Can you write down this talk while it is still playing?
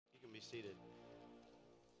be seated.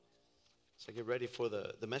 So get ready for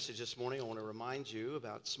the message this morning. I want to remind you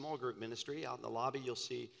about small group ministry. Out in the lobby, you'll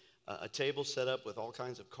see a table set up with all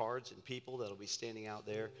kinds of cards and people that'll be standing out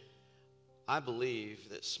there. I believe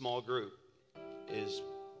that small group is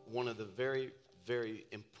one of the very, very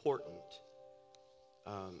important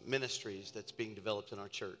ministries that's being developed in our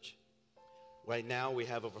church. Right now, we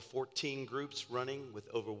have over 14 groups running with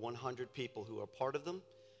over 100 people who are part of them.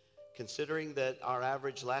 Considering that our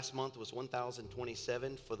average last month was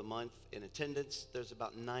 1,027 for the month in attendance, there's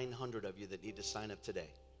about 900 of you that need to sign up today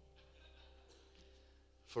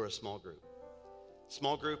for a small group.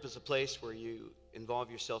 Small group is a place where you involve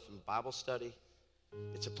yourself in Bible study.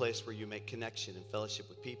 It's a place where you make connection and fellowship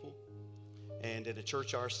with people. And in a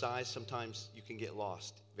church our size, sometimes you can get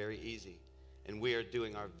lost very easy. And we are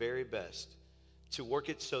doing our very best to work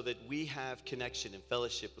it so that we have connection and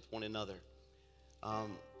fellowship with one another.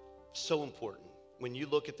 So important. When you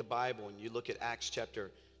look at the Bible and you look at Acts chapter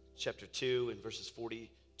 2 and verses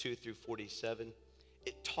 42 through 47,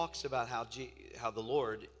 it talks about how the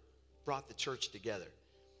Lord brought the church together.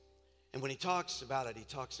 And when he talks about it, he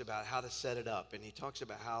talks about how to set it up. And he talks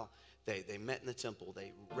about how they met in the temple.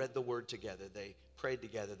 They read the word together. They prayed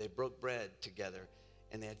together. They broke bread together.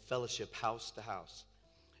 And they had fellowship house to house.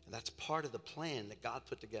 And that's part of the plan that God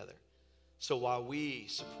put together. So while we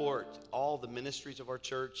support all the ministries of our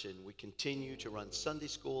church and we continue to run Sunday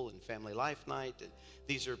school and family life night, and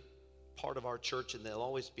these are part of our church and they'll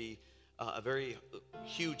always be a very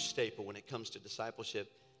huge staple when it comes to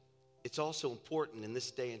discipleship, it's also important in this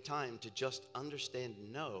day and time to just understand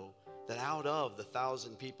and know that out of the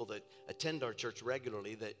 1,000 people that attend our church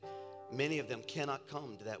regularly, that many of them cannot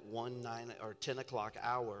come to that 1, 9, or 10 o'clock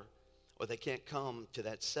hour, or they can't come to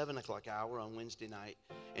that 7 o'clock hour on Wednesday night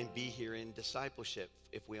and be here in discipleship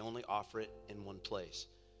if we only offer it in one place.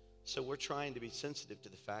 So we're trying to be sensitive to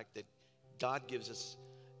the fact that God gives us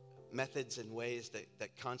methods and ways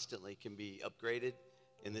that constantly can be upgraded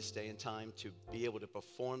in this day and time to be able to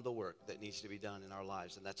perform the work that needs to be done in our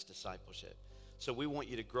lives, and that's discipleship. So we want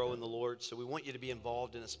you to grow in the Lord. So we want you to be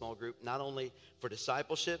involved in a small group, not only for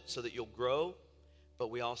discipleship so that you'll grow,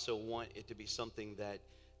 but we also want it to be something that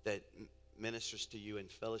ministers to you in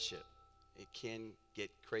fellowship. It can get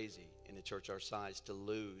crazy in a church our size to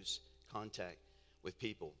lose contact with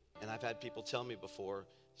people. And I've had people tell me before,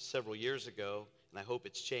 several years ago, and I hope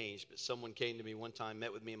it's changed, but someone came to me one time,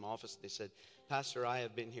 met with me in my office, and they said, "Pastor, I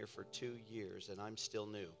have been here for 2 years, and I'm still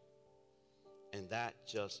new." And that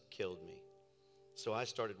just killed me. So I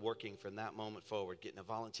started working from that moment forward, getting a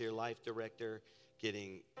volunteer life director,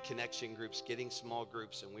 getting connection groups, getting small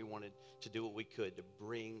groups, and we wanted to do what we could to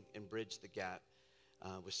bring and bridge the gap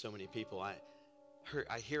with so many people. I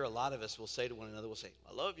hear a lot of us will say to one another, we'll say,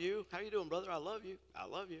 "I love you. How you doing, brother? I love you. I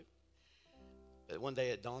love you." But one day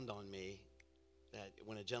it dawned on me that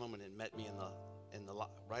when a gentleman had met me in the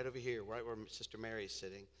right over here, right where Sister Mary is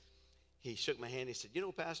sitting, he shook my hand. He said, "You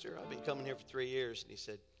know, Pastor, I've been coming here for 3 years." And he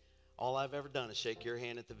said, "All I've ever done is shake your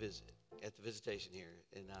hand at the visitation here."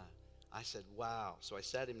 And I said, "Wow." So I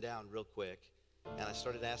sat him down real quick, and I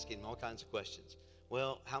started asking him all kinds of questions.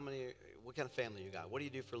 "Well, what kind of family you got? What do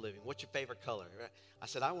you do for a living? What's your favorite color?" I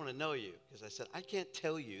said, "I want to know you." Because I said, "I can't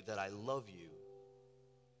tell you that I love you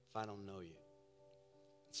if I don't know you."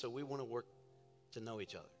 So we want to work to know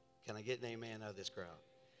each other. Can I get an amen out of this crowd?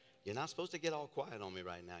 You're not supposed to get all quiet on me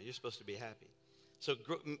right now. You're supposed to be happy. So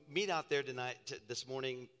meet out there this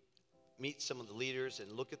morning. Meet some of the leaders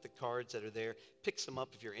and look at the cards that are there. Pick some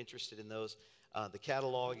up if you're interested in those. The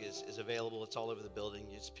catalog is available. It's all over the building.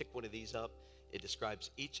 You just pick one of these up. It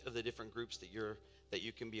describes each of the different groups that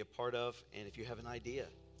you can be a part of. And if you have an idea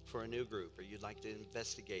for a new group or you'd like to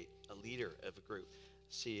investigate a leader of a group,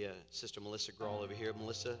 see Sister Melissa Grawl over here.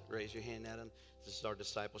 Melissa, raise your hand at him. This is our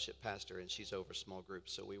discipleship pastor, and she's over small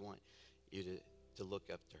groups. So we want you to look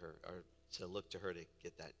up to her, or to look to her to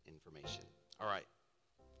get that information. All right.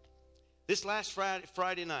 This last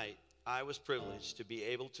Friday night, I was privileged to be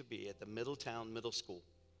able to be at the Middletown Middle School.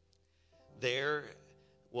 There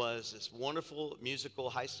was this wonderful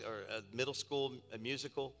musical middle school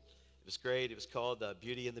musical. It was great. It was called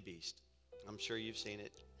Beauty and the Beast. I'm sure you've seen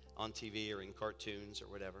it on TV or in cartoons or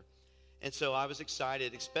whatever. And so I was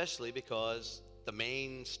excited, especially because the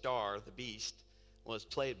main star, the Beast, was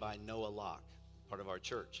played by Noah Locke, part of our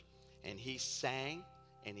church. And he sang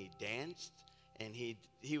and he danced. And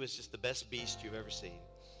he was just the best beast you've ever seen.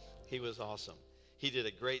 He was awesome. He did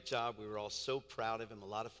a great job. We were all so proud of him. A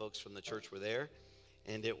lot of folks from the church were there,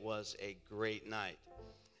 and it was a great night.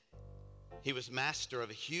 He was master of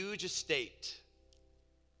a huge estate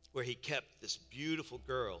where he kept this beautiful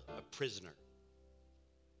girl a prisoner.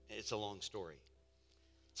 It's a long story.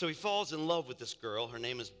 So he falls in love with this girl. Her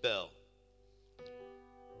name is Belle.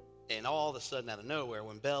 And all of a sudden, out of nowhere,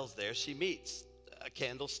 when Belle's there, she meets a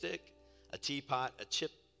candlestick, a teapot, a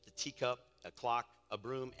chip, a teacup, a clock, a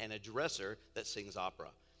broom, and a dresser that sings opera.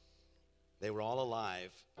 They were all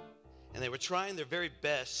alive, and they were trying their very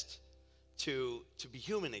best to be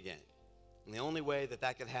human again. And the only way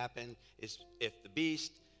that could happen is if the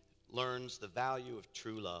beast learns the value of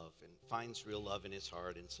true love and finds real love in his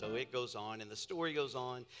heart. And so it goes on, and the story goes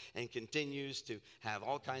on and continues to have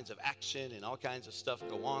all kinds of action and all kinds of stuff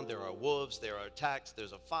go on. There are wolves, there are attacks,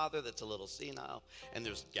 there's a father that's a little senile, and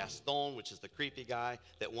there's Gaston, which is the creepy guy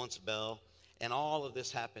that wants Belle. And all of this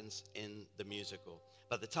happens in the musical.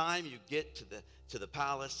 By the time you get to the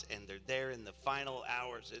palace and they're there in the final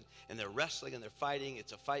hours and they're wrestling and they're fighting,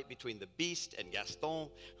 it's a fight between the beast and Gaston,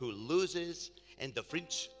 who loses. And the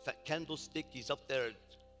French candlestick, he's up there,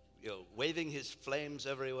 waving his flames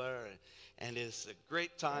everywhere. And it's a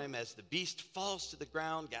great time as the beast falls to the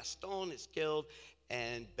ground. Gaston is killed,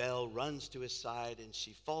 and Belle runs to his side, and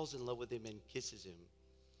she falls in love with him and kisses him.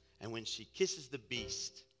 And when she kisses the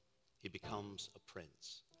beast, he becomes a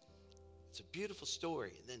prince. It's a beautiful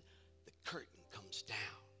story. And then the curtain comes down.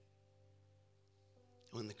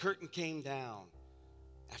 When the curtain came down,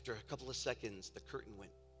 after a couple of seconds, the curtain went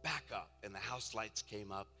back up and the house lights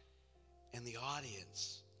came up, and the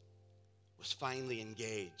audience was finally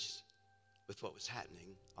engaged with what was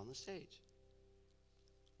happening on the stage.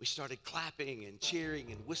 We started clapping and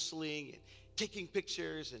cheering and whistling and taking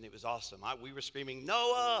pictures, and it was awesome. We were screaming,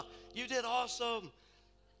 "Noah, you did awesome!"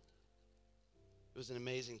 It was an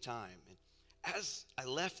amazing time. And as I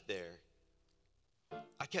left there,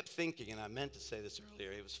 I kept thinking, and I meant to say this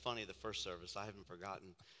earlier, it was funny the first service, I haven't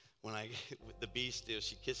forgotten. When with the beast,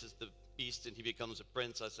 she kisses the beast and he becomes a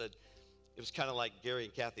prince, I said, it was kind of like Gary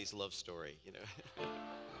and Kathy's love story,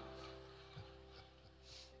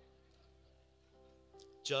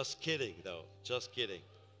 Just kidding, though. Just kidding.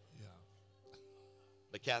 Yeah.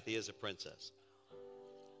 But Kathy is a princess.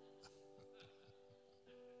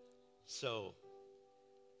 So,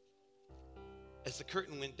 as the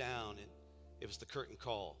curtain went down, and it was the curtain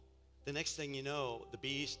call, the next thing you know, the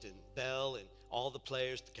beast and Belle and all the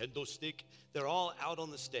players, the candlestick, they're all out on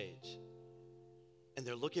the stage. And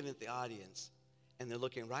they're looking at the audience, and they're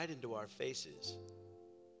looking right into our faces,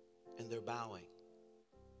 and they're bowing.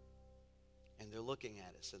 And they're looking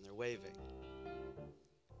at us, and they're waving.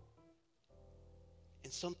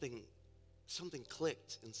 And something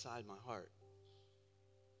clicked inside my heart.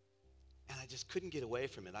 And I just couldn't get away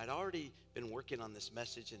from it. I'd already been working on this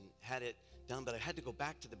message and had it done, but I had to go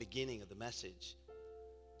back to the beginning of the message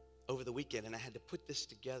over the weekend, and I had to put this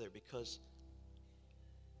together because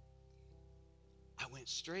I went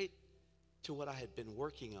straight to what I had been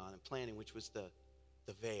working on and planning, which was the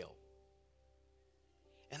veil.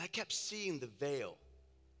 And I kept seeing the veil.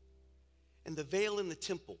 And the veil in the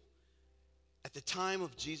temple at the time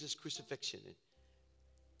of Jesus' crucifixion.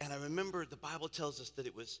 And I remember the Bible tells us that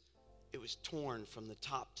it was torn from the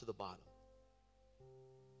top to the bottom.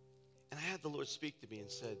 And I had the Lord speak to me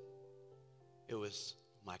and said, it was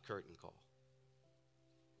my curtain call.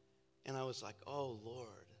 And I was like, oh, Lord,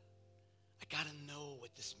 I got to know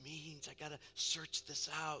what this means. I got to search this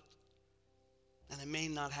out. And I may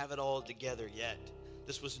not have it all together yet.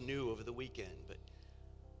 This was new over the weekend, but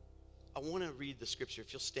I want to read the scripture.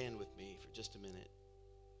 If you'll stand with me for just a minute.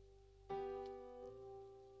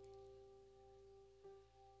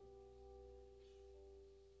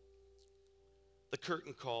 The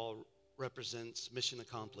curtain call represents mission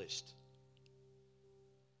accomplished.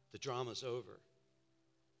 The drama's over.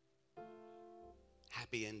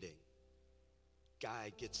 Happy ending.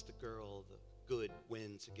 Guy gets the girl, the good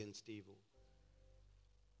wins against evil.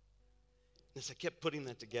 And as I kept putting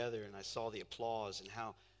that together and I saw the applause and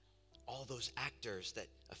how all those actors that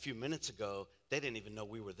a few minutes ago, they didn't even know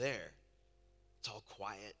we were there. It's all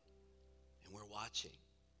quiet and we're watching.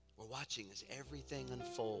 We're watching as everything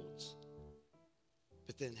unfolds.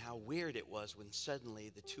 But then how weird it was when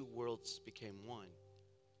suddenly the two worlds became one.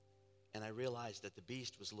 And I realized that the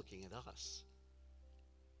beast was looking at us.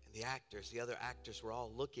 And the other actors were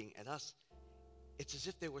all looking at us. It's as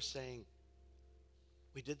if they were saying,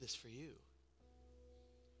 we did this for you.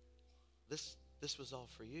 This was all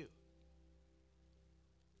for you.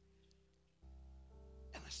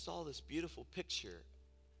 And I saw this beautiful picture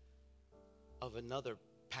of another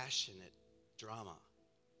passionate drama.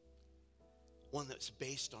 One that's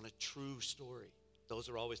based on a true story. Those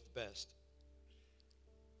are always the best.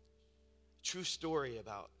 True story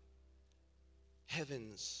about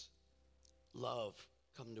heaven's love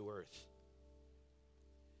come to earth.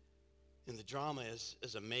 And the drama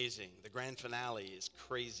is amazing. The grand finale is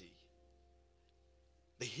crazy.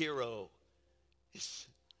 The hero is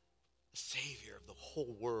the savior of the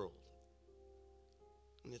whole world.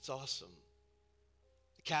 And it's awesome.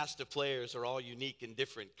 The cast of players are all unique and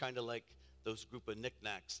different, kind of like those group of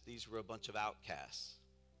knickknacks. These were a bunch of outcasts.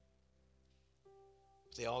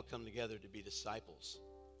 They all come together to be disciples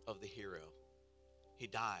of the hero. He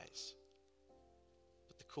dies.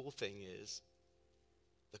 But the cool thing is,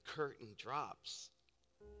 the curtain drops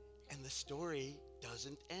and the story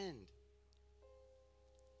doesn't end.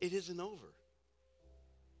 It isn't over.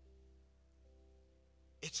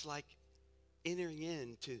 It's like entering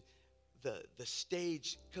into the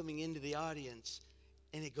stage, coming into the audience,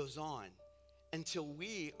 and it goes on until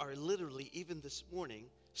we are literally, even this morning,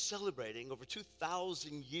 celebrating over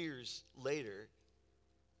 2,000 years later,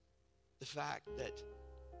 the fact that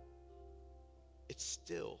it's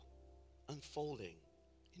still unfolding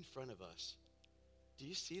in front of us. Do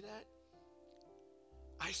you see that?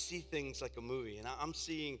 I see things like a movie, and I'm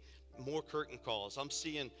seeing more curtain calls. I'm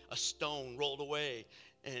seeing a stone rolled away,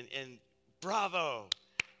 and bravo,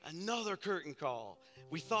 another curtain call.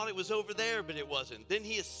 We thought it was over there, but it wasn't. Then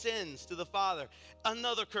he ascends to the Father,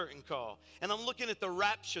 another curtain call. And I'm looking at the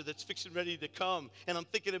rapture that's fixing ready to come, and I'm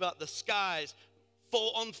thinking about the skies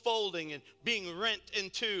unfolding and being rent in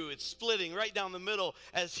two. It's splitting right down the middle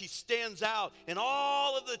as he stands out, and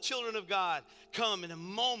all of the children of God come in a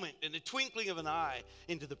moment, in the twinkling of an eye,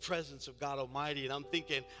 into the presence of God Almighty. And I'm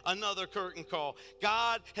thinking, another curtain call.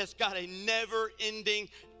 God has got a never-ending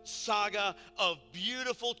saga of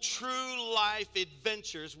beautiful, true life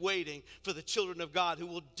adventures waiting for the children of God who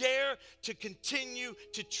will dare to continue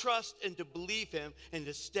to trust and to believe him and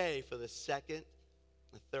to stay for the second,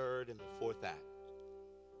 the third, and the fourth act.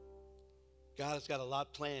 God has got a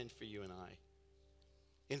lot planned for you and I.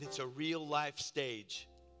 And it's a real life stage.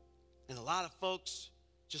 And a lot of folks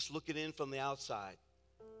just looking in from the outside.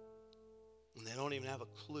 And they don't even have a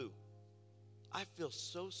clue. I feel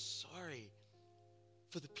so sorry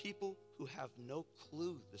for the people who have no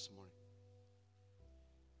clue this morning.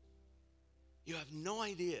 You have no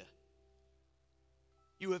idea.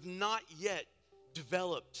 You have not yet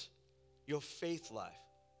developed your faith life.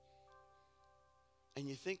 And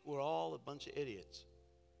you think we're all a bunch of idiots.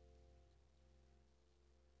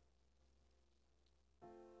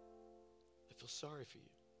 I feel sorry for you.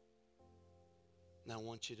 Now I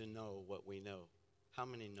want you to know what we know. How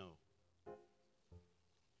many know?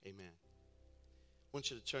 Amen. I want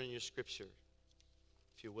you to turn your scripture,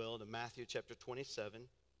 if you will, to Matthew chapter 27.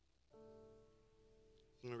 I'm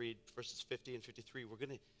going to read verses 50 and 53. We're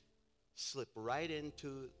going to slip right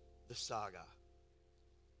into the saga,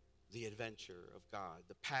 the adventure of God,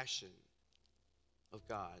 the passion of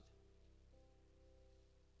God.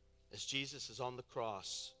 As Jesus is on the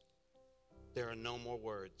cross, there are no more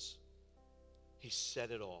words. He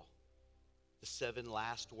said it all. The 7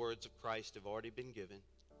 last words of Christ have already been given.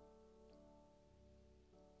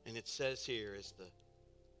 And it says here, as the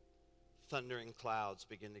thundering clouds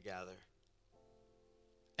begin to gather,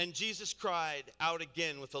 and Jesus cried out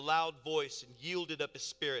again with a loud voice and yielded up his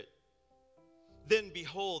spirit. Then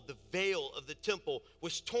behold, the veil of the temple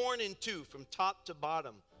was torn in two from top to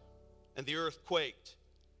bottom, and the earth quaked,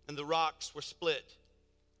 and the rocks were split,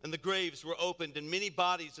 and the graves were opened, and many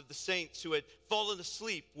bodies of the saints who had fallen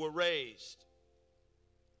asleep were raised.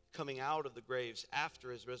 Coming out of the graves after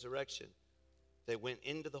his resurrection, they went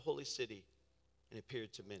into the holy city and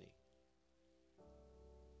appeared to many.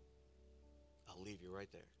 I'll leave you right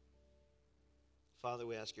there. Father,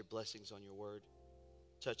 we ask your blessings on your word.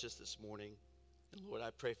 Touch us this morning. And Lord, I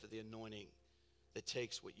pray for the anointing that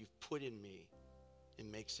takes what you've put in me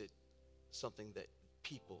and makes it something that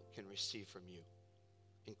people can receive from you.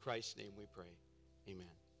 In Christ's name we pray. Amen.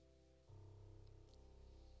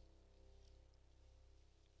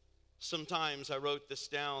 Sometimes I wrote this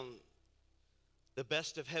down. The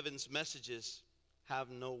best of heaven's messages have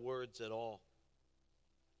no words at all.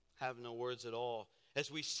 Have no words at all.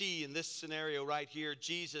 As we see in this scenario right here,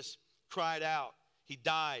 Jesus cried out. He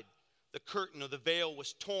died. The curtain or the veil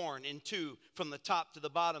was torn in two from the top to the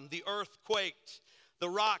bottom. The earth quaked. The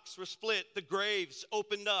rocks were split. The graves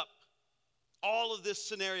opened up. All of this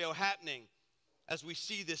scenario happening as we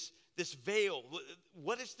see this veil.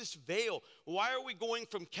 What is this veil? Why are we going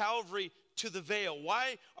from Calvary to the veil?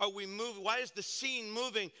 Why are we moving? Why is the scene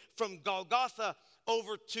moving from Golgotha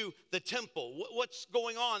over to the temple? What's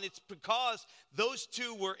going on? It's because those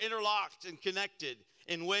two were interlocked and connected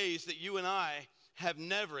in ways that you and I have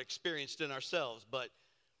never experienced in ourselves, but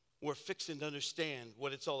we're fixing to understand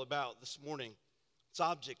what it's all about this morning. It's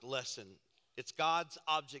object lesson. It's God's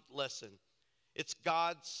object lesson. It's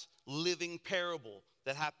God's living parable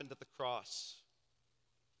that happened at the cross.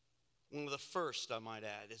 One of the first, I might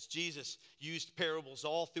add, as Jesus used parables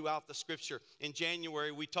all throughout the scripture. In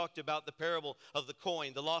January, we talked about the parable of the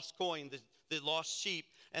coin, the lost coin, the lost sheep,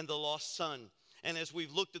 and the lost son. And as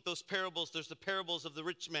we've looked at those parables, there's the parables of the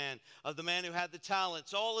rich man, of the man who had the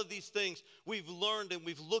talents. All of these things we've learned and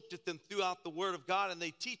we've looked at them throughout the Word of God, and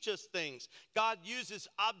they teach us things. God uses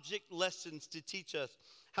object lessons to teach us.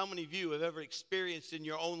 How many of you have ever experienced in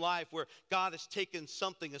your own life where God has taken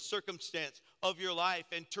something, a circumstance of your life,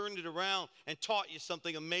 and turned it around and taught you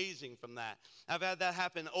something amazing from that? I've had that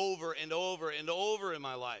happen over and over and over in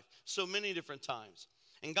my life, so many different times.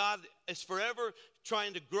 And God is forever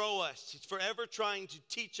trying to grow us. He's forever trying to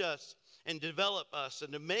teach us and develop us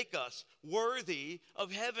and to make us worthy of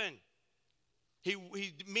heaven. He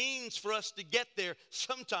means for us to get there.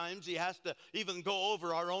 Sometimes he has to even go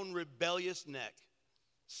over our own rebellious neck.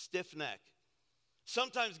 Stiff neck.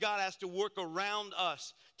 Sometimes God has to work around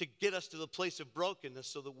us to get us to the place of brokenness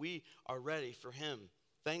so that we are ready for him.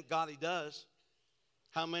 Thank God he does.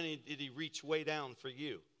 How many did he reach way down for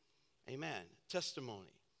you? Amen.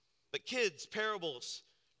 Testimony. But kids, parables,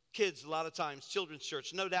 kids, a lot of times, children's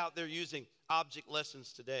church, no doubt they're using object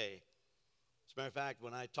lessons today. As a matter of fact,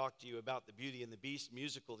 when I talked to you about the Beauty and the Beast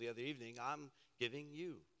musical the other evening, I'm giving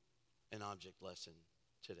you an object lesson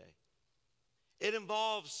today. It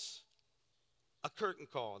involves a curtain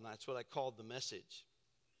call, and that's what I called the message.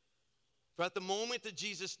 For at the moment that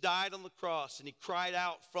Jesus died on the cross and he cried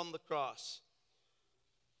out from the cross,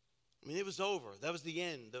 I mean, it was over. That was the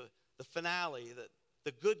end, the finale.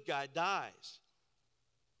 The good guy dies.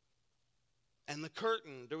 And the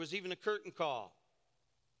curtain, there was even a curtain call.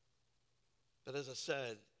 But as I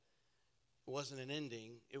said, it wasn't an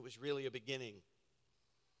ending. It was really a beginning.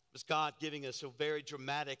 It was God giving us a very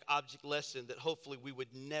dramatic object lesson that hopefully we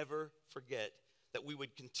would never forget, that we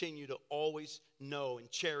would continue to always know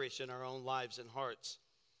and cherish in our own lives and hearts.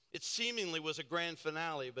 It seemingly was a grand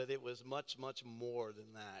finale, but it was much, much more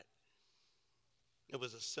than that. It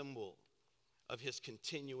was a symbol of his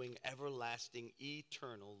continuing, everlasting,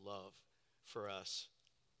 eternal love for us.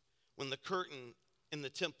 When the curtain in the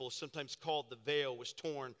temple, sometimes called the veil, was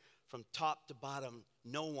torn from top to bottom,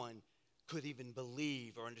 no one could even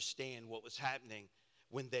believe or understand what was happening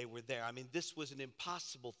when they were there. I mean, this was an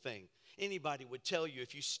impossible thing. Anybody would tell you,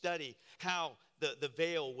 if you study how the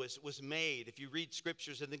veil was made, if you read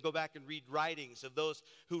scriptures and then go back and read writings of those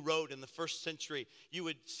who wrote in the first century, you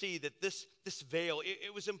would see that this veil,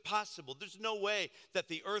 it was impossible. There's no way that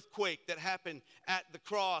the earthquake that happened at the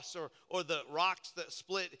cross or the rocks that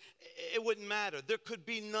split, it wouldn't matter. There could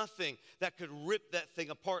be nothing that could rip that thing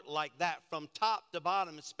apart like that from top to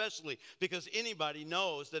bottom, especially because anybody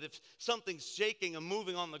knows that if something's shaking and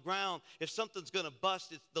moving on the ground, if something's going to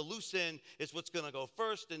bust, it's the loose end is what's going to go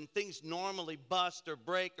first, and things normally bust or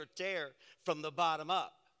break or tear from the bottom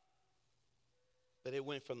up. But it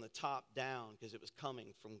went from the top down because it was coming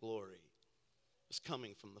from glory. It was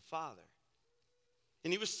coming from the Father.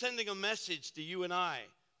 And he was sending a message to you and I.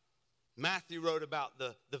 Matthew wrote about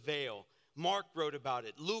the veil. Mark wrote about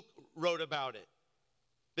it. Luke wrote about it.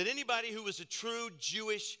 But anybody who was a true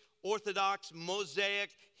Jewish, Orthodox,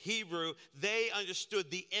 Mosaic Hebrew, they understood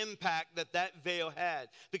the impact that veil had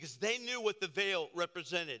because they knew what the veil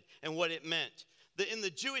represented and what it meant. In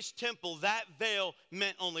the Jewish temple, that veil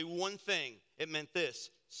meant only one thing. It meant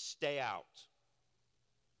this: stay out.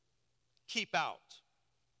 Keep out.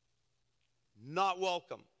 Not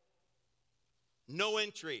welcome. No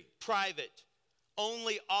entry. Private.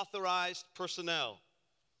 Only authorized personnel.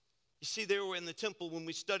 You see, they were in the temple when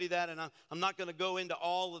we study that, and I'm not going to go into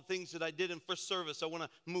all the things that I did in first service. I want to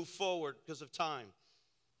move forward because of time.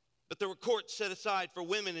 But there were courts set aside for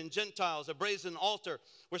women and Gentiles, a brazen altar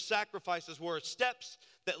where sacrifices were, steps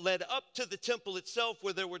that led up to the temple itself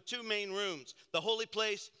where there were two main rooms, the holy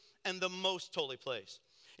place and the most holy place.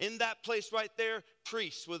 In that place right there,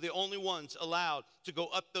 priests were the only ones allowed to go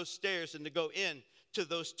up those stairs and to go in to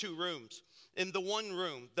those two rooms. In the one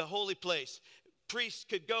room, the holy place, priests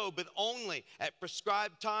could go, but only at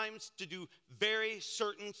prescribed times to do very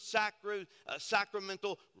certain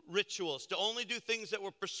sacramental rituals, to only do things that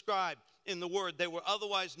were prescribed in the Word. They were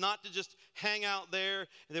otherwise not to just hang out there.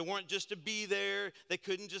 They weren't just to be there. They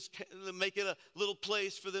couldn't just make it a little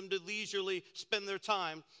place for them to leisurely spend their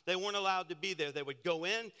time. They weren't allowed to be there. They would go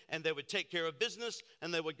in and they would take care of business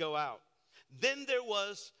and they would go out. Then there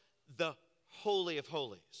was the Holy of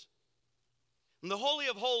Holies. And the Holy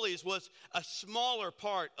of Holies was a smaller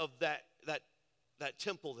part of that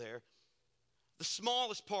temple there. The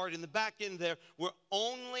smallest part in the back end there where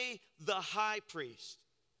only the high priest,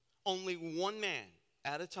 only one man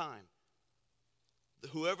at a time,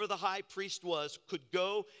 whoever the high priest was, could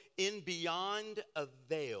go in beyond a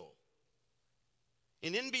veil.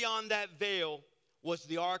 And in beyond that veil was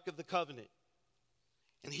the Ark of the Covenant.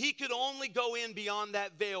 And he could only go in beyond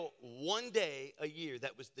that veil one day a year.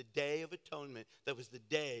 That was the Day of Atonement. That was the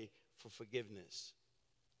day for forgiveness.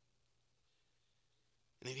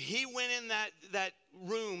 And if he went in that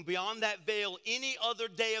room beyond that veil any other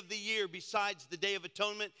day of the year besides the Day of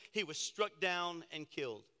Atonement, he was struck down and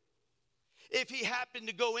killed. If he happened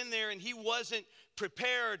to go in there and he wasn't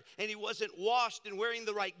prepared and he wasn't washed and wearing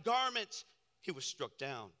the right garments, he was struck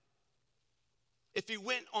down. If he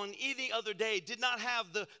went on any other day, did not have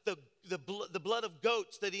the blood of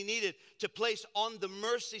goats that he needed to place on the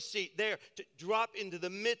mercy seat there, to drop into the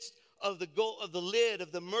midst of the lid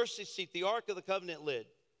of the mercy seat, the Ark of the Covenant lid,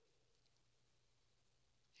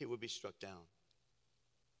 he would be struck down.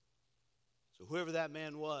 So whoever that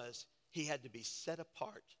man was, he had to be set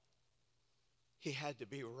apart. He had to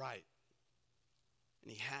be right.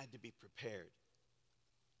 And he had to be prepared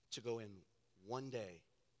to go in one day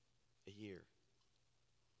a year.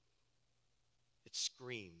 It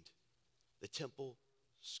screamed. The temple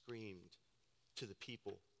screamed to the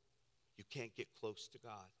people, you can't get close to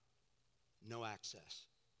God. No access.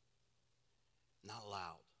 Not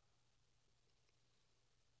allowed.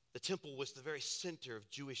 The temple was the very center of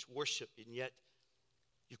Jewish worship, and yet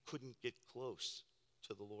you couldn't get close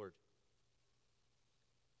to the Lord.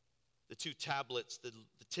 The two tablets, the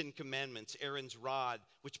 10 Commandments, Aaron's rod,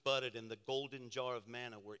 which budded, and the golden jar of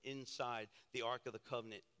manna were inside the Ark of the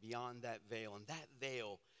Covenant beyond that veil. And that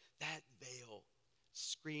veil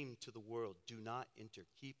screamed to the world, do not enter,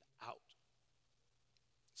 keep out.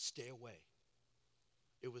 Stay away.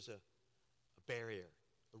 It was a barrier,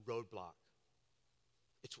 a roadblock.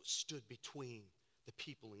 It's what stood between the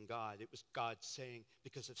people and God. It was God saying,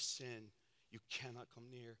 because of sin, you cannot come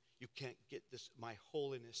near. You can't get this. My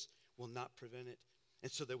holiness will not prevent it.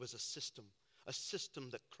 And so there was a system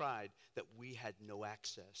that cried that we had no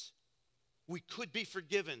access. We could be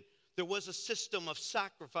forgiven. There was a system of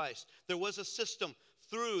sacrifice. There was a system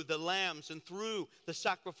through the lambs and through the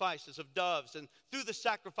sacrifices of doves and through the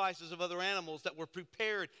sacrifices of other animals that were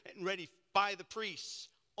prepared and ready by the priests,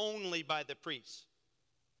 only by the priests.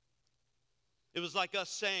 It was like us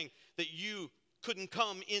saying that you couldn't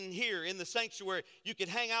come in here in the sanctuary. You could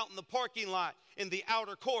hang out in the parking lot in the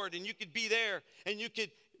outer court, and you could be there, and you could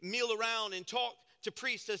meal around and talk to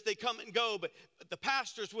priests as they come and go. But the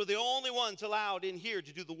pastors were the only ones allowed in here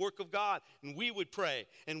to do the work of God. And we would pray,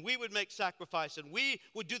 and we would make sacrifice, and we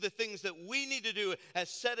would do the things that we need to do as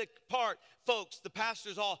set apart folks. The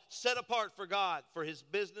pastors all set apart for God, for his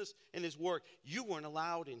business and his work. You weren't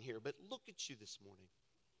allowed in here, but look at you this morning.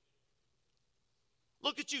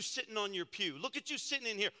 Look at you sitting on your pew. Look at you sitting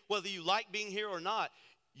in here, whether you like being here or not.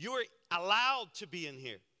 You're allowed to be in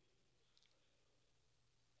here.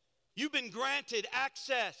 You've been granted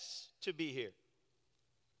access to be here.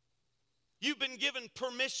 You've been given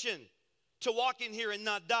permission to walk in here and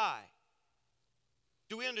not die.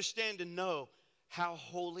 Do we understand and know how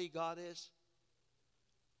holy God is?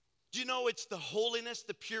 Do you know it's the holiness,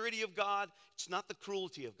 the purity of God? It's not the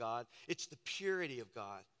cruelty of God. It's the purity of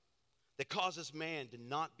God that causes man to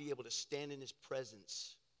not be able to stand in his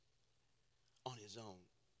presence on his own.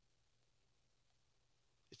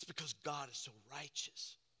 It's because God is so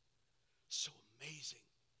righteous, so amazing,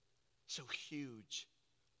 so huge,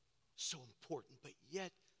 so important, but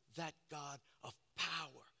yet that God of power.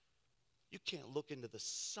 You can't look into the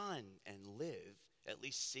sun and live, at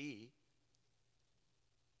least see.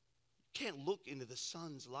 You can't look into the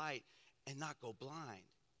sun's light and not go blind.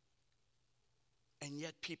 And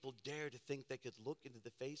yet people dare to think they could look into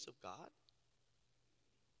the face of God.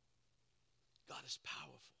 God is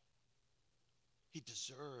powerful. He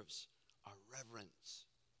deserves our reverence.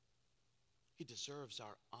 He deserves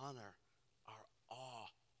our honor, our awe.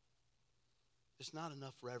 There's not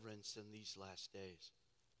enough reverence in these last days.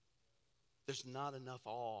 There's not enough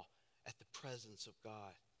awe at the presence of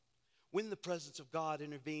God. When the presence of God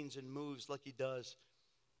intervenes and moves like he does,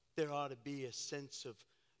 there ought to be a sense of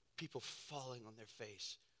people falling on their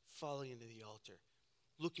face, falling into the altar,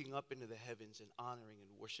 looking up into the heavens and honoring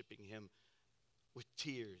and worshiping him with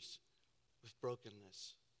tears, with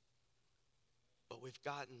brokenness. But we've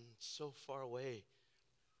gotten so far away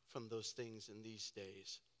from those things in these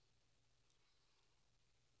days.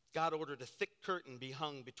 God ordered a thick curtain be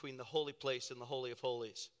hung between the holy place and the Holy of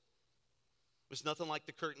Holies. It was nothing like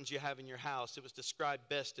the curtains you have in your house. It was described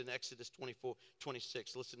best in Exodus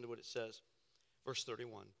 24:26. Listen to what it says. Verse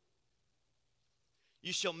 31.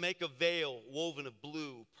 You shall make a veil woven of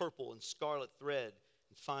blue, purple, and scarlet thread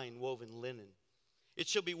and fine woven linen. It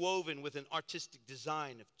shall be woven with an artistic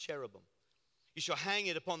design of cherubim. You shall hang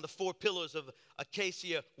it upon the 4 pillars of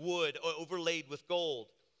acacia wood overlaid with gold.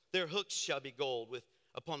 Their hooks shall be gold,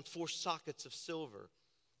 upon 4 sockets of silver.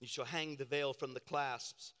 You shall hang the veil from the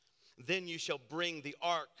clasps. Then you shall bring the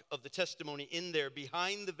ark of the testimony in there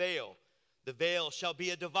behind the veil. The veil shall be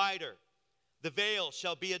a divider. The veil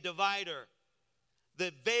shall be a divider.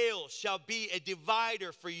 The veil shall be a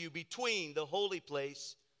divider for you between the holy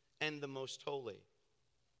place and the most holy.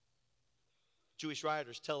 Jewish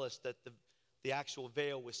writers tell us that the actual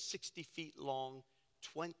veil was 60 feet long,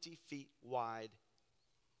 20 feet wide.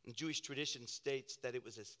 And Jewish tradition states that it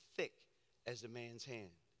was as thick as a man's hand.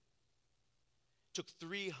 It took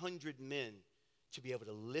 300 men to be able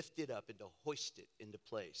to lift it up and to hoist it into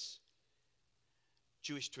place.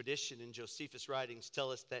 Jewish tradition and Josephus' writings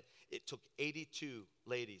tell us that it took 82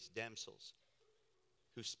 ladies, damsels,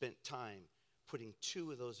 who spent time putting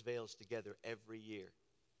 2 of those veils together every year.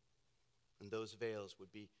 And those veils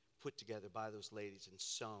would be put together by those ladies and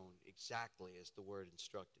sewn exactly as the word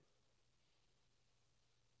instructed.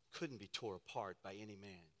 Couldn't be tore apart by any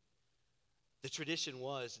man. The tradition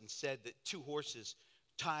was and said that 2 horses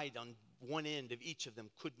tied on one end of each of them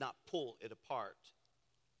could not pull it apart.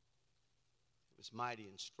 It was mighty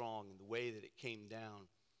and strong, and the way that it came down,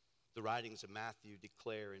 the writings of Matthew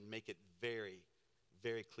declare and make it very,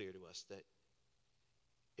 very clear to us that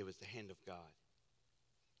it was the hand of God.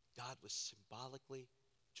 God was symbolically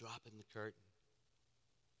dropping the curtain.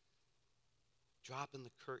 Dropping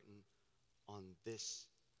the curtain on this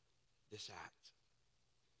act.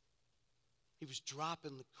 He was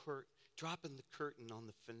dropping the curtain on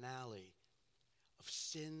the finale of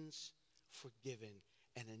sins forgiven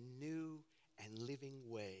and a new and living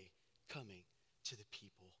way coming to the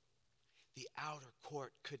people. The outer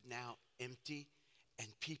court could now empty, and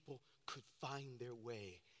people could find their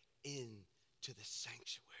way into the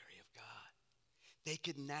sanctuary of God. They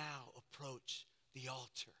could now approach the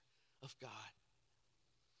altar of God.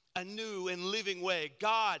 A new and living way.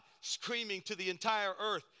 God screaming to the entire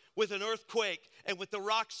earth with an earthquake and with the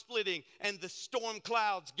rock splitting and the storm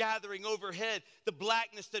clouds gathering overhead, the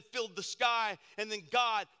blackness that filled the sky, and then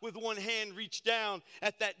God with one hand reached down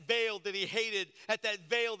at that veil that he hated, at that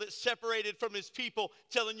veil that separated from his people,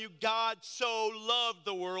 telling you God so loved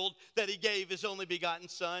the world that he gave his only begotten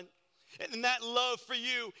son. And in that love for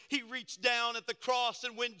you, he reached down at the cross,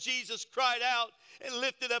 and when Jesus cried out and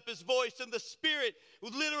lifted up his voice, and the Spirit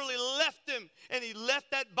literally left him, and he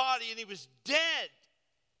left that body, and he was dead.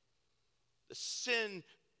 The sin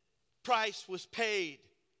price was paid.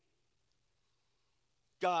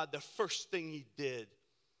 God, the first thing he did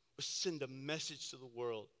was send a message to the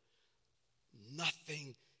world.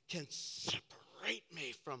 Nothing can separate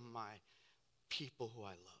me from my people who I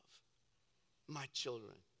love, my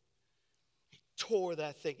children. He tore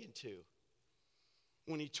that thing in two.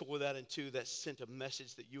 When he tore that in two, that sent a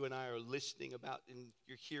message that you and I are listening about and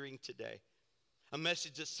you're hearing today. A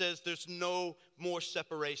message that says there's no more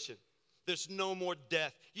separation. There's no more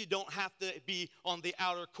death. You don't have to be on the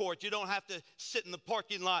outer court. You don't have to sit in the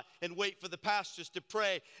parking lot and wait for the pastors to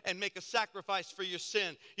pray and make a sacrifice for your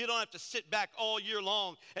sin. You don't have to sit back all year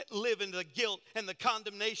long and live in the guilt and the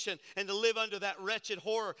condemnation and to live under that wretched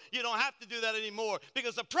horror. You don't have to do that anymore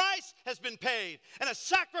because the price has been paid and a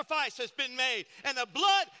sacrifice has been made and the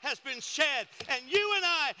blood has been shed, and you and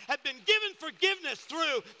I have been given forgiveness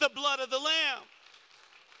through the blood of the Lamb,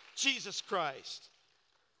 Jesus Christ.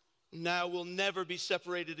 Now we'll never be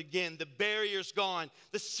separated again. The barrier's gone.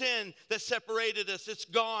 The sin that separated us, it's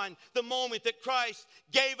gone. The moment that Christ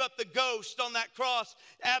gave up the ghost on that cross,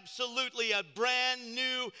 absolutely a brand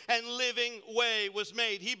new and living way was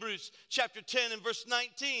made. Hebrews chapter 10 and verse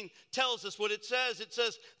 19 tells us what it says. It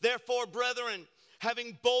says, therefore, brethren,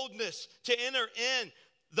 having boldness to enter in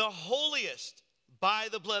the holiest by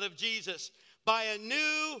the blood of Jesus, by a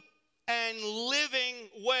new and living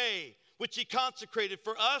way, which he consecrated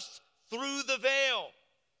for us through the veil.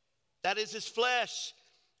 That is his flesh.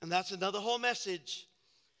 And that's another whole message.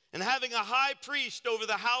 And having a high priest over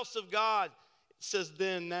the house of God. It says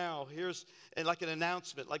then now, here's like an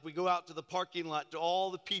announcement, like we go out to the parking lot to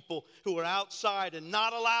all the people who are outside and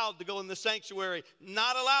not allowed to go in the sanctuary,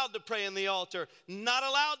 not allowed to pray in the altar, not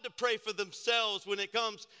allowed to pray for themselves when it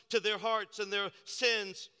comes to their hearts and their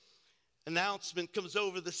sins. Announcement comes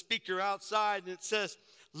over the speaker outside and it says,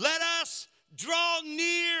 let us draw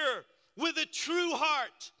near with a true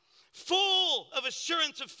heart, full of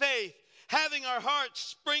assurance of faith, having our hearts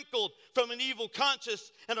sprinkled from an evil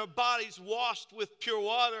conscience and our bodies washed with pure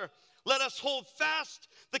water. Let us hold fast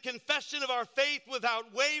the confession of our faith without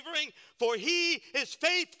wavering, for he is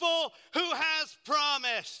faithful who has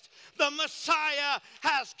promised. The Messiah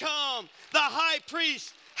has come. The high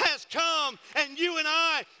priest has come. And you and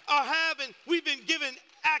I we've been given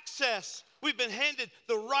access. We've been handed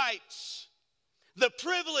the rights, the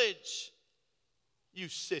privilege. You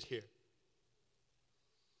sit here.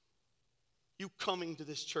 You coming to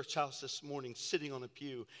this church house this morning, sitting on a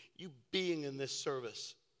pew, you being in this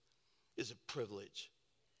service is a privilege.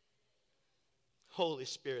 Holy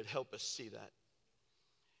Spirit, help us see that.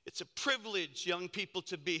 It's a privilege, young people,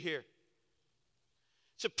 to be here.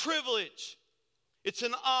 It's a privilege. It's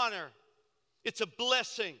an honor. It's a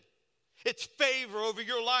blessing. It's favor over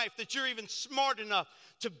your life that you're even smart enough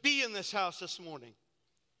to be in this house this morning.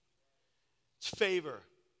 It's favor.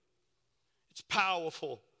 It's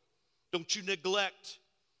powerful. Don't you neglect.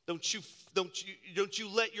 Don't you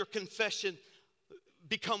let your confession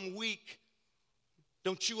become weak.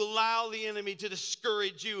 Don't you allow the enemy to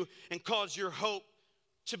discourage you and cause your hope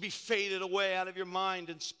to be faded away out of your mind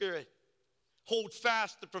and spirit. Hold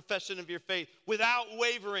fast the profession of your faith without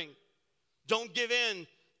wavering. Don't give in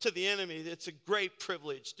to the enemy. It's a great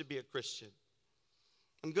privilege to be a Christian.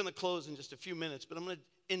 I'm going to close in just a few minutes, but I'm going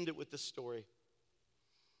to end it with this story.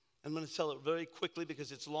 I'm going to tell it very quickly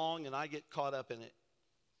because it's long and I get caught up in it.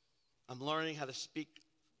 I'm learning how to speak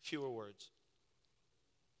fewer words.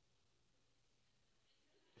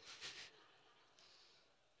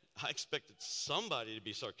 I expected somebody to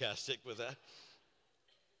be sarcastic with that. A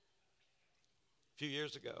few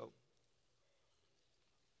years ago,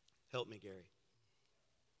 help me, Gary.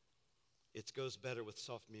 It goes better with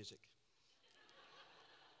soft music.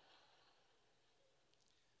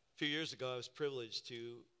 A few years ago, I was privileged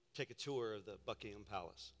to take a tour of the Buckingham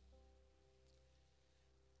Palace.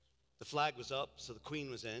 The flag was up, so the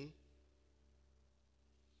Queen was in.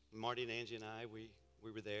 Marty and Angie and I, we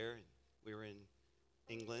were there, and we were in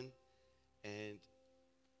England, and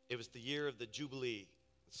it was the year of the Jubilee.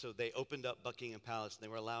 So they opened up Buckingham Palace, and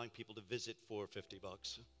they were allowing people to visit for $50.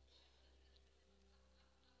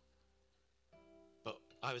 But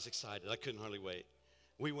I was excited. I couldn't hardly wait.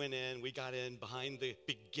 We went in. We got in behind the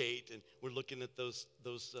big gate, and we're looking at the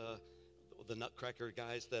Nutcracker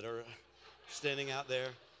guys that are standing out there.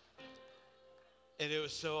 And it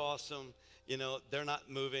was so awesome. You know, they're not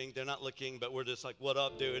moving. They're not looking, but we're just like, what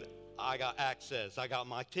up, dude? I got access. I got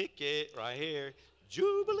my ticket right here.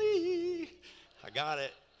 Jubilee. I got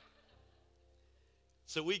it.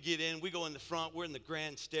 So we get in, we go in the front, we're in the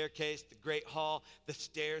grand staircase, the great hall, the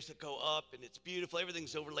stairs that go up, and it's beautiful.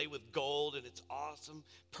 Everything's overlaid with gold, and it's awesome.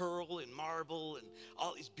 Pearl and marble, and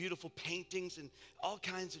all these beautiful paintings, and all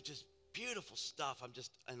kinds of just beautiful stuff. I'm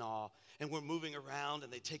just in awe. And we're moving around,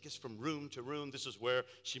 and they take us from room to room. This is where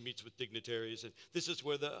she meets with dignitaries, and this is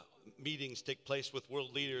where the meetings take place with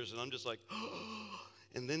world leaders, and I'm just like, oh.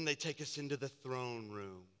 And then they take us into the throne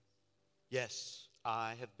room. Yes,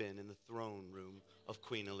 I have been in the throne room of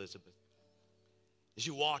Queen Elizabeth. As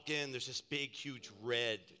you walk in, there's this big, huge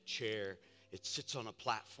red chair. It sits on a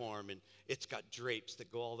platform, and it's got drapes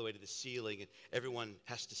that go all the way to the ceiling, and everyone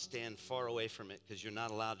has to stand far away from it because you're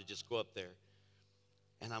not allowed to just go up there.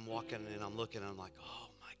 And I'm walking, and I'm looking, and I'm like, oh,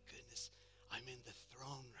 my goodness, I'm in the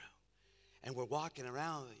throne room. And we're walking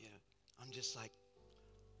around, I'm just like,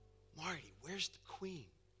 Marty, where's the Queen?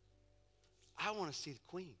 I want to see the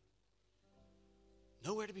Queen.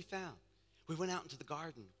 Nowhere to be found. We went out into the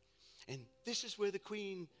garden, and this is where the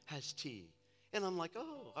Queen has tea. And I'm like,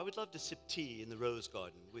 oh, I would love to sip tea in the rose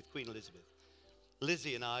garden with Queen Elizabeth.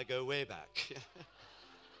 Lizzie and I go way back.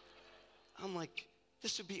 I'm like,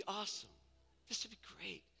 this would be awesome. This would be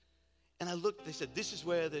great. And I looked, they said, this is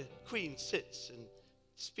where the Queen sits and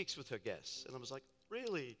speaks with her guests. And I was like,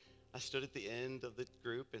 really? I stood at the end of the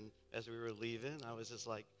group, and as we were leaving, I was just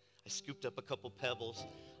like, I scooped up a couple pebbles,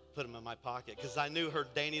 put them in my pocket, because I knew her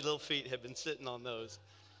dainty little feet had been sitting on those.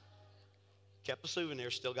 Kept a souvenir,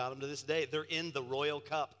 still got them to this day. They're in the royal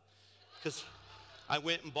cup, because I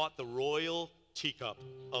went and bought the royal teacup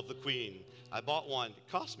of the Queen. I bought one. It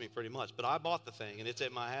cost me pretty much, but I bought the thing, and it's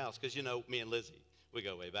at my house, because, me and Lizzie, we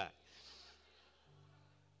go way back.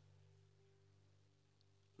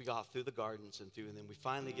 We got through the gardens and then we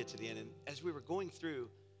finally get to the end. And as we were going through,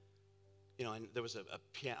 and there was a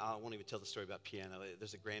piano. I won't even tell the story about piano.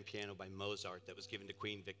 There's a grand piano by Mozart that was given to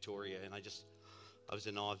Queen Victoria. And I was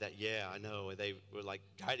in awe of that. Yeah, I know. And they were like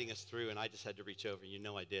guiding us through, and I just had to reach over.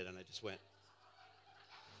 I did. And I just went.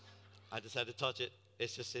 I just had to touch it.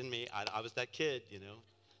 It's just in me. I was that kid,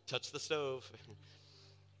 touch the stove.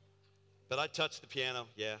 But I touched the piano,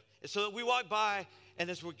 yeah. And so we walked by, and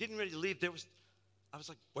as we're getting ready to leave, I was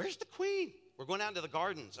like, where's the Queen? We're going out into the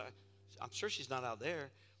gardens. I'm sure she's not out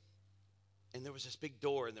there. And there was this big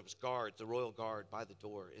door, and there was guards, the royal guard by the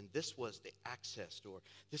door. And this was the access door.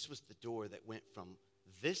 This was the door that went from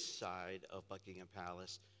this side of Buckingham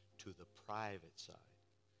Palace to the private side.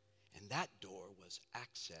 And that door was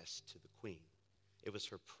access to the queen. It was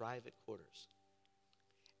her private quarters.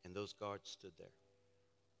 And those guards stood there.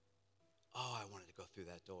 Oh, I wanted to go through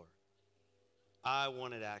that door. I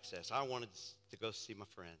wanted access. I wanted to go see my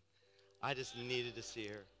friend. I just needed to see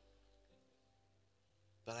her.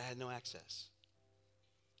 But I had no access.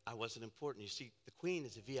 I wasn't important. You see, the queen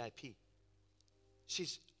is a VIP.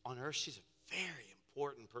 She's on earth, she's a very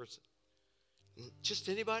important person. Just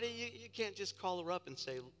anybody, you can't just call her up and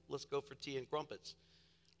say, let's go for tea and crumpets.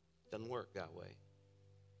 Doesn't work that way.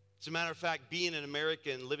 As a matter of fact, being an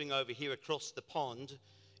American living over here across the pond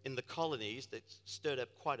in the colonies that stirred up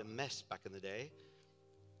quite a mess back in the day,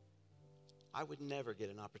 I would never get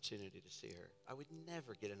an opportunity to see her. I would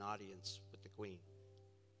never get an audience with the queen.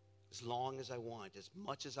 As long as I want, as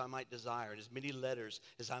much as I might desire, and as many letters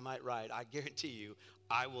as I might write, I guarantee you,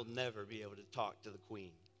 I will never be able to talk to the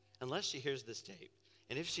queen. Unless she hears this tape.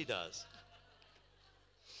 And if she does,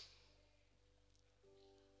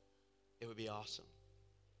 it would be awesome.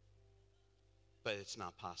 But it's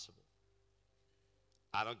not possible.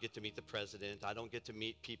 I don't get to meet the president. I don't get to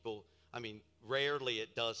meet people. I mean, rarely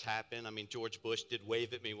it does happen. I mean, George Bush did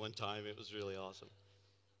wave at me one time. It was really awesome.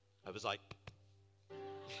 I was like,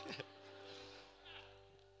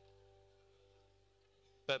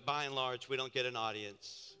 but by and large, we don't get an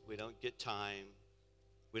audience. We don't get time.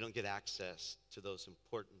 We don't get access to those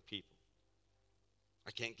important people.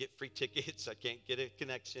 I can't get free tickets. I can't get a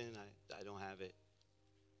connection. I don't have it.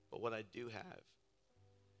 But what I do have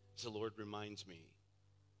is the Lord reminds me,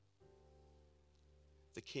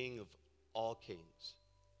 the King of all kings,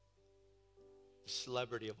 the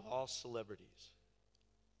celebrity of all celebrities,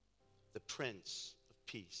 the Prince of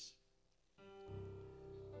Peace,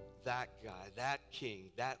 that guy, that King,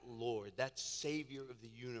 that Lord, that Savior of the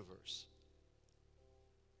universe,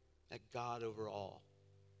 that God over all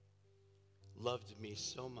loved me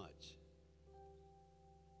so much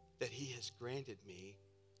that he has granted me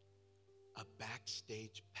a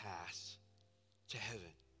backstage pass to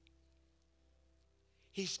heaven.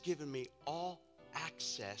 He's given me all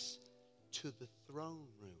access to the throne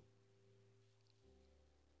room.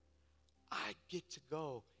 I get to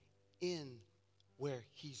go in where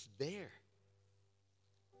he's there.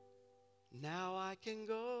 Now I can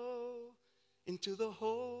go into the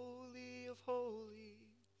Holy of Holies.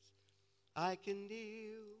 I can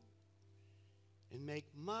kneel and make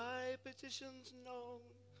my petitions known.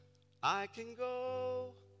 I can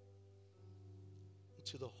go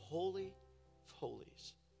into the Holy of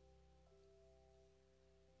Holies.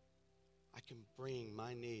 I can bring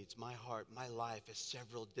my needs, my heart, my life, as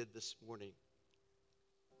several did this morning.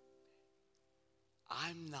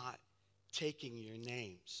 I'm not taking your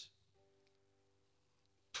names,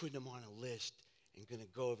 putting them on a list, and going to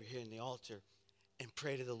go over here in the altar and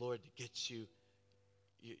pray to the Lord to get you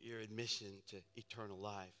your admission to eternal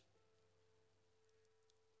life.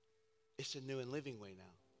 It's a new and living way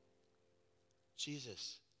now.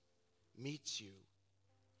 Jesus meets you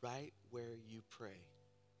right where you pray.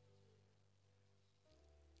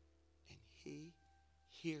 And he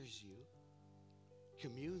hears you,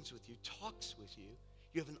 communes with you, talks with you.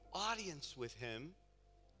 You have an audience with him.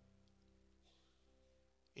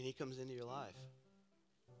 And he comes into your life.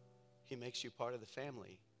 He makes you part of the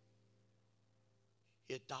family.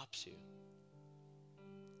 He adopts you.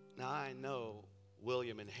 Now I know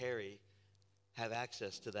William and Harry have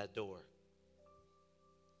access to that door.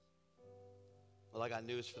 Well, I got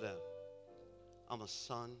news for them. I'm a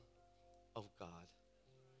son of God.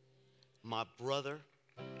 My brother,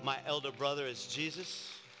 my elder brother is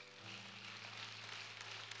Jesus.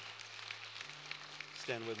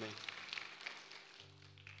 Stand with me.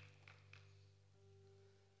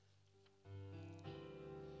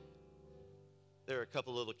 There are a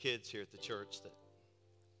couple little kids here at the church that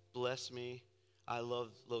bless me. I love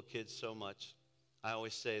little kids so much. I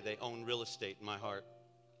always say they own real estate in my heart.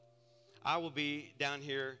 I will be down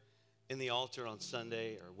here in the altar on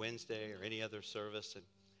Sunday or Wednesday or any other service, and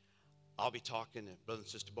I'll be talking to Brother and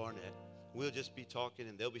Sister Barnett. We'll just be talking,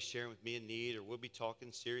 and they'll be sharing with me a need, or we'll be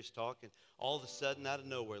talking serious talk, and all of a sudden, out of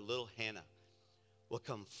nowhere, little Hannah will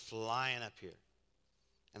come flying up here.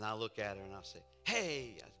 And I'll look at her, and I'll say,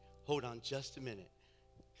 hey, hold on just a minute.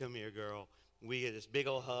 Come here, girl. We get this big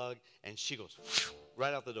old hug, and she goes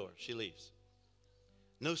right out the door. She leaves.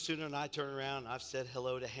 No sooner than I turn around, I've said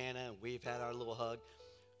hello to Hannah, and we've had our little hug.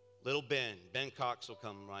 Little Ben Cox will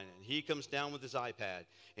come right in. He comes down with his iPad,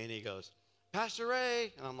 and he goes, Pastor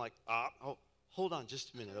Ray. And I'm like, oh, hold on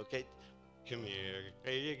just a minute, okay? Come here.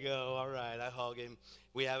 There you go. All right. I hug him.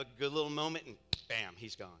 We have a good little moment, and bam,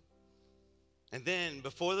 he's gone. And then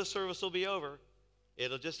before the service will be over,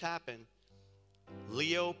 it'll just happen.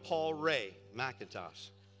 Leo Paul Ray McIntosh.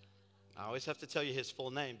 I always have to tell you his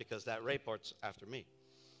full name because that Ray part's after me.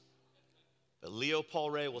 But Leo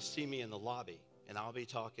Paul Ray will see me in the lobby, and I'll be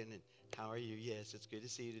talking, and how are you? Yes, it's good to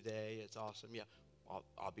see you today. It's awesome. Yeah,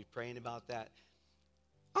 I'll be praying about that.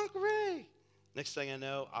 Uncle Ray. Next thing I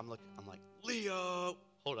know, I'm like, Leo,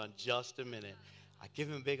 hold on just a minute. I give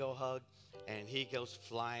him a big old hug, and he goes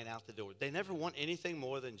flying out the door. They never want anything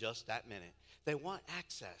more than just that minute. They want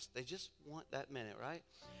access. They just want that minute, right?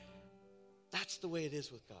 That's the way it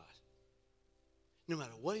is with God. No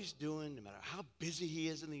matter what he's doing, no matter how busy he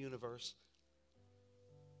is in the universe,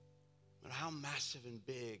 no matter how massive and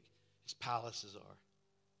big his palaces are,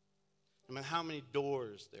 no matter how many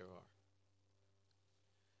doors there are,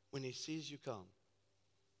 when he sees you come,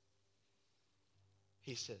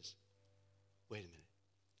 he says, wait a minute.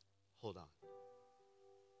 Hold on.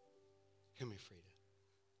 Come here, Frida.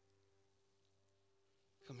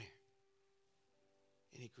 Come here.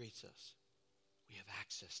 And he greets us. We have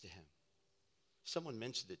access to him. Someone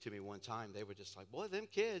mentioned it to me one time. They were just like, boy, them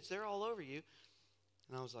kids, they're all over you.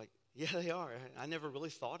 And I was like, yeah, they are. I never really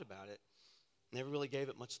thought about it. Never really gave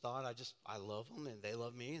it much thought. I love them, and they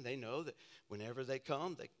love me, and they know that whenever they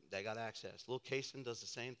come, they got access. Little Kason does the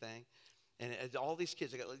same thing. And all these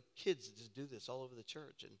kids, I got kids that just do this all over the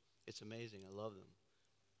church, and it's amazing. I love them.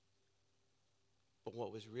 But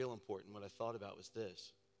what was real important, what I thought about was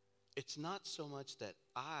this. It's not so much that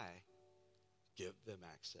I give them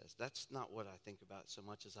access. That's not what I think about so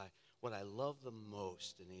much as what I love the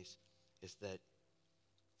most, Denise, is that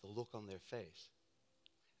the look on their face.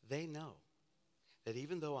 They know that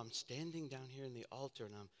even though I'm standing down here in the altar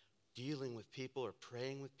and I'm dealing with people or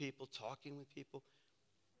praying with people, talking with people,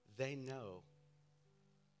 they know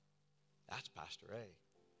that's Pastor Ray.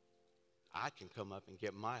 I can come up and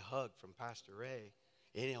get my hug from Pastor Ray.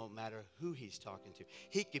 It don't matter who he's talking to.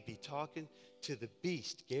 He could be talking to the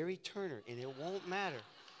beast, Gary Turner, and it won't matter.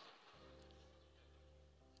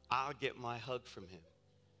 I'll get my hug from him.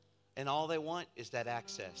 And all they want is that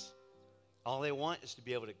access. All they want is to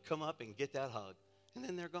be able to come up and get that hug. And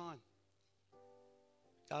then they're gone.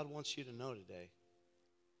 God wants you to know today,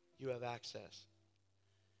 you have access.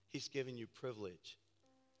 He's given you privilege.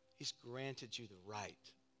 He's granted you the right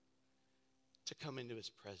to come into his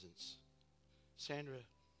presence. Sandra,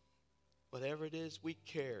 whatever it is we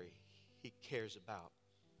carry, he cares about.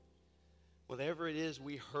 Whatever it is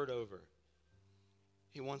we hurt over,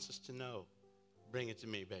 he wants us to know, bring it to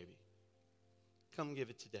me, baby. Come give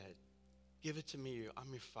it to Dad. Give it to me. I'm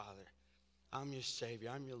your Father. I'm your Savior.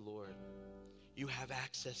 I'm your Lord. You have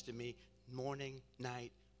access to me morning,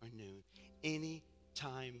 night, or noon. Any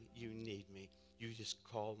time you need me, you just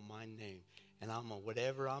call my name. And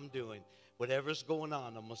whatever I'm doing, whatever's going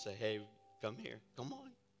on, I'm going to say, hey, come here. Come on.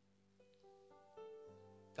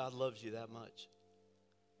 God loves you that much.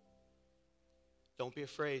 Don't be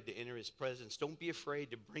afraid to enter his presence. Don't be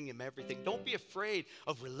afraid to bring him everything. Don't be afraid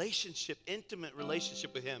of relationship, intimate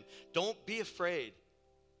relationship with him. Don't be afraid.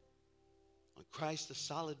 On Christ, the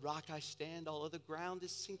solid rock I stand, all other ground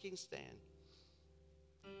is sinking sand.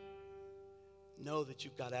 Know that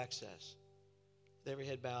you've got access. With every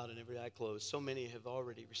head bowed and every eye closed. So many have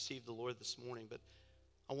already received the Lord this morning, but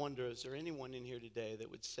I wonder, is there anyone in here today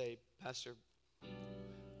that would say, Pastor,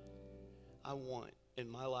 I want in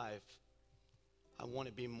my life, I want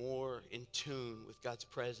to be more in tune with God's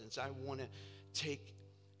presence. I want to take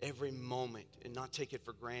every moment and not take it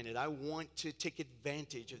for granted. I want to take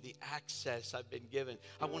advantage of the access I've been given.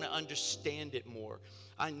 I want to understand it more.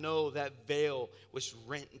 I know that veil was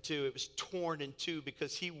rent in two. It was torn in two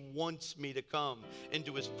because he wants me to come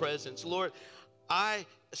into his presence. Lord,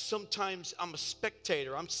 sometimes I'm a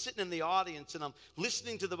spectator. I'm sitting in the audience and I'm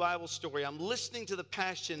listening to the Bible story. I'm listening to the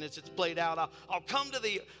passion as it's played out. I'll come to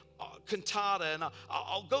the cantata and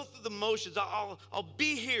I'll go through the motions. I'll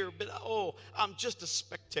be here, but I'm just a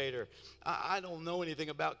spectator. I don't know anything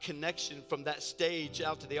about connection from that stage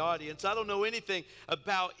out to the audience. I don't know anything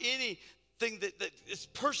about anything that is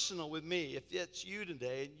personal with me. If that's you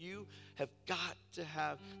today, and you have got to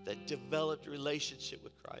have that developed relationship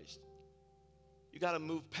with Christ. You got to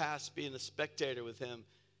move past being a spectator with him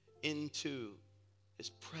into his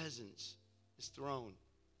presence, his throne.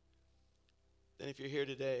 Then if you're here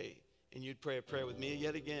today and you'd pray a prayer with me,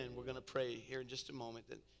 yet again, we're going to pray here in just a moment.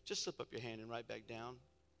 Then just slip up your hand and right back down.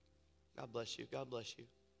 God bless you. God bless you.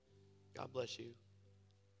 God bless you.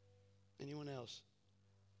 Anyone else?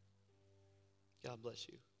 God bless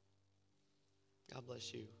you. God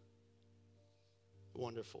bless you.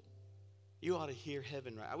 Wonderful. You ought to hear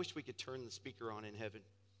heaven right. I wish we could turn the speaker on in heaven.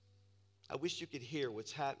 I wish you could hear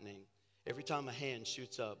what's happening every time a hand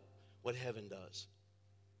shoots up, what heaven does.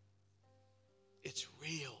 It's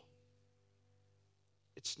real.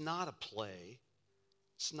 It's not a play.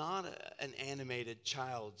 It's not an animated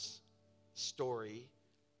child's story.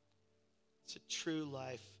 It's a true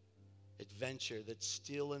life adventure that's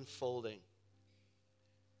still unfolding.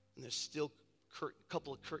 And there's still a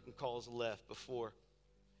couple of curtain calls left before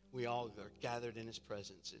we all are gathered in his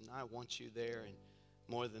presence. And I want you there, and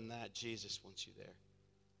more than that, Jesus wants you there.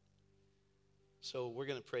 So we're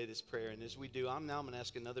going to pray this prayer, and as we do, I'm going to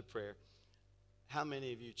ask another prayer. How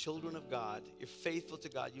many of you, children of God, you're faithful to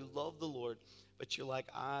God, you love the Lord, but you're like,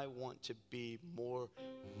 I want to be more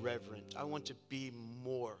reverent. I want to be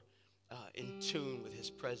more in tune with his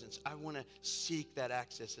presence. I want to seek that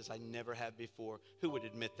access as I never have before. Who would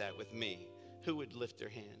admit that with me? Who would lift their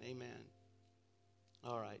hand? Amen.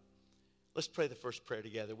 All right. Let's pray the first prayer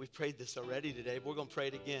together. We've prayed this already today, but we're going to pray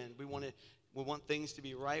it again. We want things to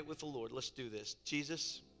be right with the Lord. Let's do this.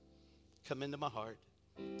 Jesus, come into my heart.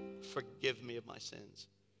 Forgive me of my sins.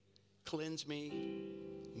 Cleanse me.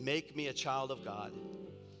 Make me a child of God.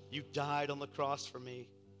 You died on the cross for me.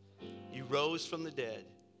 You rose from the dead.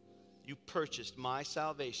 You purchased my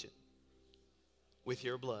salvation with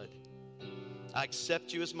your blood. I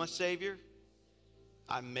accept you as my Savior.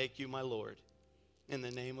 I make you my Lord. In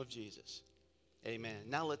the name of Jesus. Amen.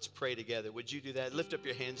 Now let's pray together. Would you do that? Lift up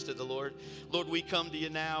your hands to the Lord. Lord, we come to you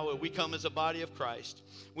now. We come as a body of Christ.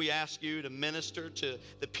 We ask you to minister to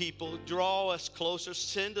the people. Draw us closer.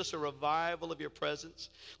 Send us a revival of your presence.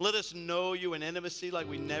 Let us know you in intimacy like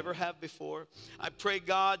we never have before. I pray,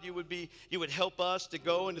 God, you would help us to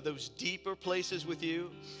go into those deeper places with you.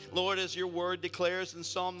 Lord, as your word declares in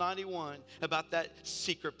Psalm 91 about that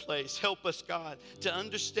secret place, help us, God, to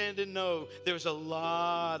understand and know there's a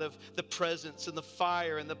lot of the presence and the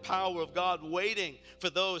fire and the power of God waiting for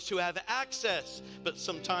those who have access, but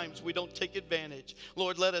sometimes we don't take advantage.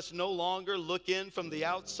 Lord, let us no longer look in from the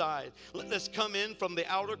outside. Let us come in from the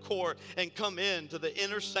outer court and come into the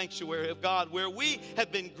inner sanctuary of God, where we have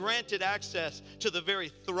been granted access to the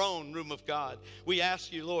very throne room of God. We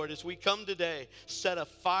ask you, Lord, as we come today, set a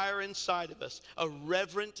fire inside of us, a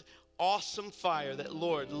reverent, awesome fire that,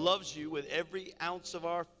 Lord, loves you with every ounce of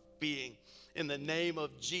our being. In the name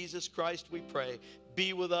of Jesus Christ, we pray.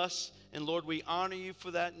 Be with us. And Lord, we honor you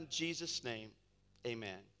for that in Jesus' name.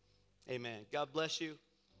 Amen. Amen. God bless you.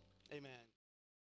 Amen.